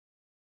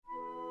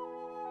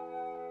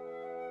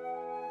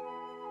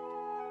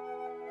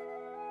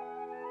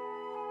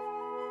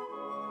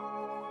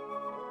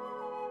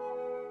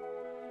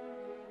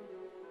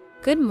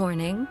Good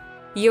morning.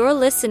 You're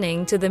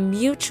listening to the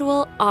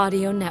Mutual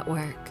Audio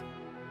Network.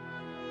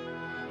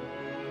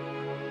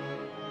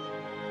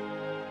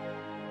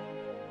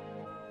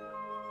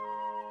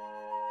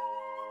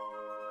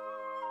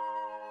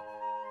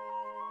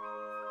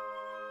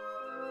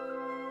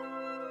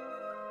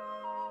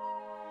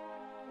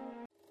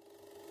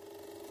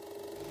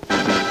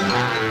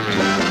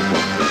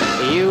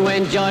 You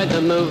enjoy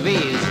the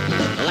movies,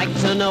 like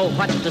to know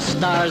what the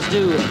stars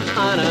do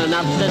on and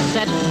off the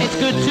set. It's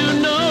good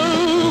to know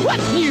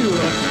what's new.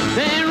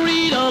 Then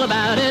read all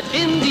about it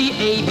in the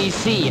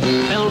ABC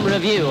Film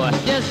Review.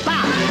 Just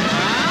pop!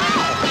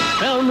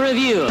 Film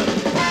Review.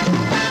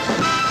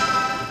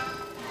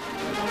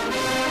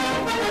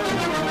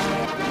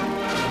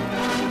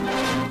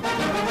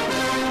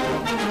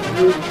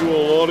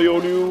 Mutual Audio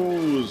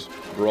News,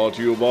 brought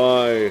to you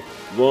by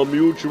the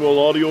Mutual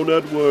Audio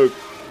Network.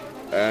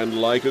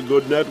 And like a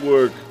good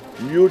network,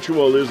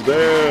 Mutual is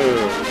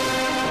there.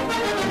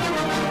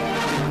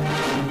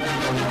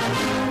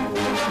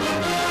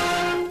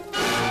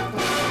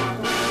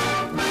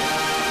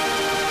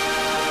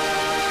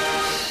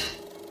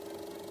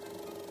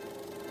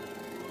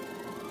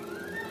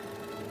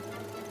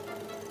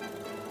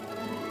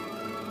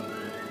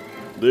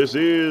 This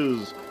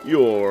is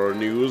your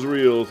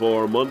newsreel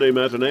for Monday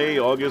Matinee,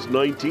 August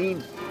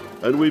 19th.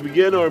 And we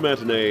begin our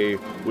matinee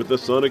with the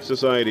Sonic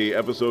Society,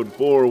 episode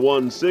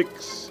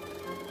 416.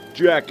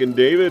 Jack and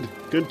David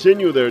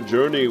continue their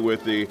journey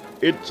with the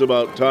It's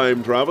About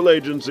Time travel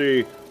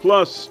agency,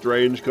 plus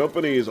Strange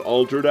Company's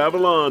Altered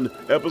Avalon,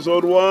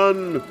 episode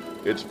 1.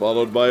 It's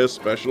followed by a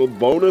special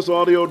bonus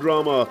audio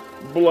drama,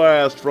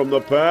 Blast from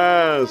the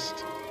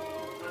Past.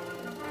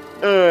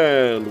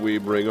 And we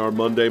bring our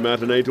Monday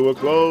matinee to a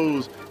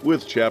close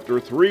with Chapter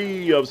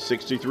 3 of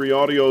 63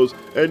 Audio's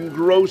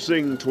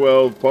engrossing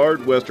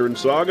 12-part Western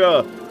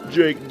saga,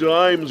 Jake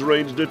Dimes,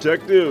 Range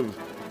Detective.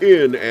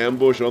 In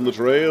Ambush on the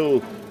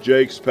Trail,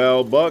 Jake's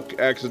pal Buck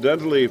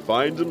accidentally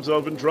finds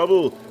himself in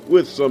trouble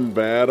with some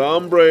bad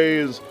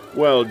hombres,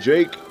 while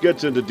Jake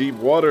gets into deep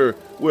water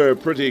where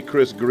pretty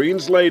Chris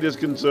Greenslade is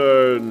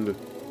concerned.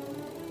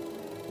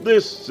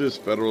 This is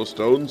Federal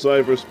Stone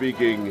Cipher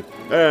speaking,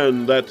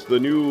 and that's the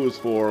news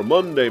for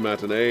Monday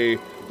Matinee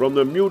from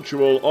the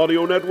Mutual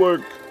Audio Network.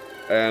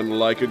 And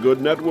like a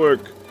good network,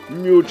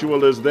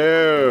 Mutual is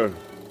there.